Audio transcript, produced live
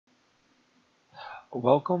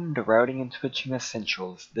Welcome to Routing and Switching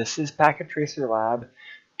Essentials. This is Packet Tracer Lab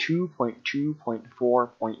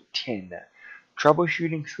 2.2.4.10,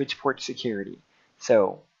 Troubleshooting Switch Port Security.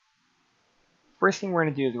 So, first thing we're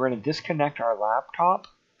going to do is we're going to disconnect our laptop,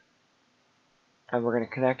 and we're going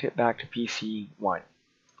to connect it back to PC 1.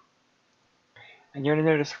 And you're going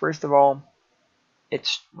to notice, first of all,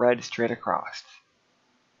 it's red straight across.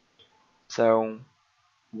 So,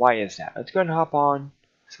 why is that? Let's go ahead and hop on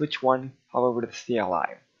switch 1, hop over to the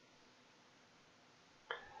CLI.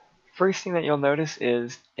 First thing that you'll notice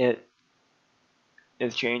is it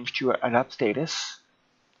is changed to an up status,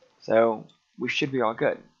 so we should be all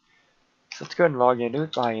good. So let's go ahead and log into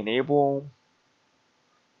it by enable,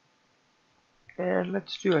 and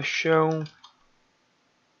let's do a show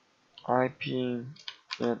IP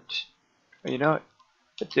int. You know what?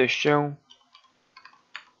 Let's do a show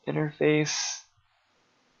interface.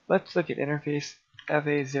 Let's look at interface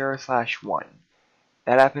FA0/1.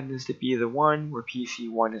 That happens to be the one where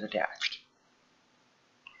PC1 is attached.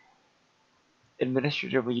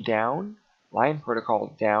 Administratively down, line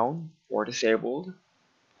protocol down or disabled.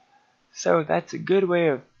 So that's a good way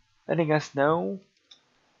of letting us know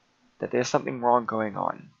that there's something wrong going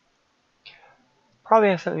on. Probably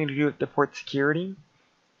has something to do with the port security.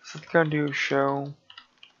 So let's go and do show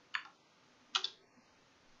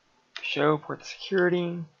port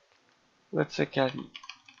security. Let's look at the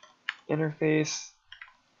interface.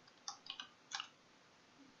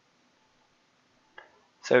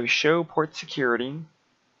 So show port security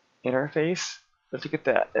interface. Let's look at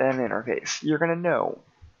that interface. You're going to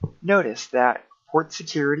notice that port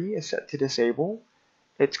security is set to disable.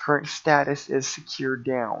 Its current status is secured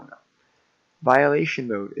down. Violation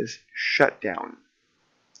mode is shut down.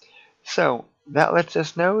 So that lets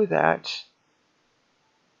us know that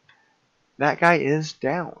that guy is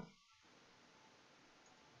down.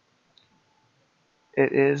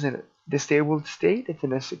 It is in a disabled state. It's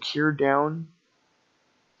in a secure down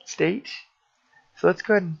state. So let's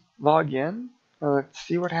go ahead and log in. Let's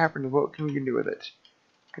see what happens. What can we do with it?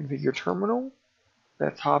 Configure terminal.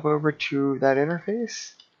 Let's hop over to that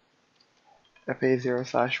interface.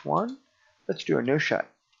 FA0/1. Let's do a no shut.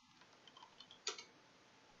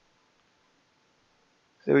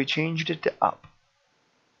 So we changed it to up.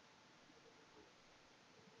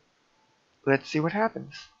 Let's see what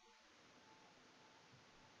happens.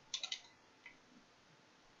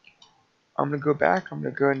 I'm going to go back. I'm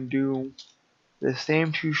going to go ahead and do the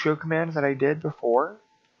same two show commands that I did before.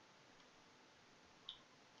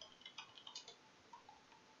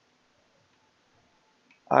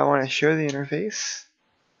 I want to show the interface.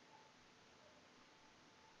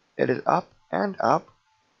 It is up and up.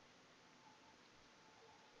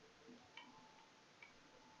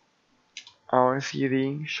 I want to see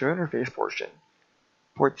the show interface portion.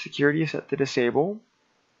 Port security is set to disable.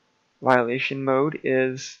 Violation mode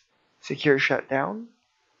is secure shutdown.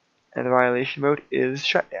 And the violation mode is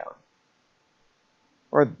shutdown.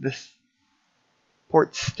 Or the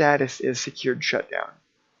port status is secured shutdown.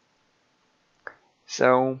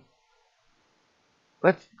 So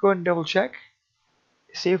let's go ahead and double check.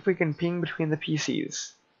 See if we can ping between the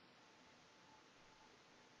PCs.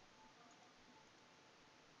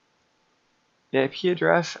 The IP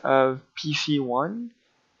address of PC1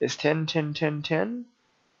 is 10.10.10.10.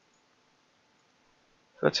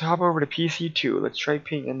 Let's hop over to PC2. Let's try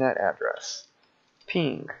ping in that address.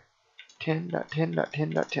 Ping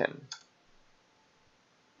 10.10.10.10.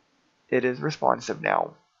 It is responsive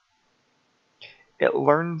now. It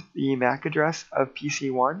learned the MAC address of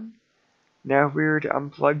PC1. Now if we were to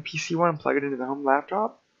unplug PC1 and plug it into the home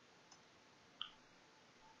laptop,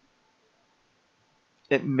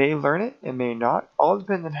 it may learn it, it may not. All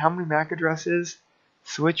depends on how many MAC addresses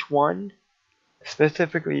switch 1,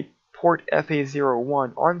 specifically port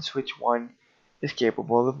FA01 on switch 1, is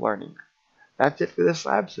capable of learning. That's it for this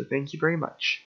lab, so thank you very much.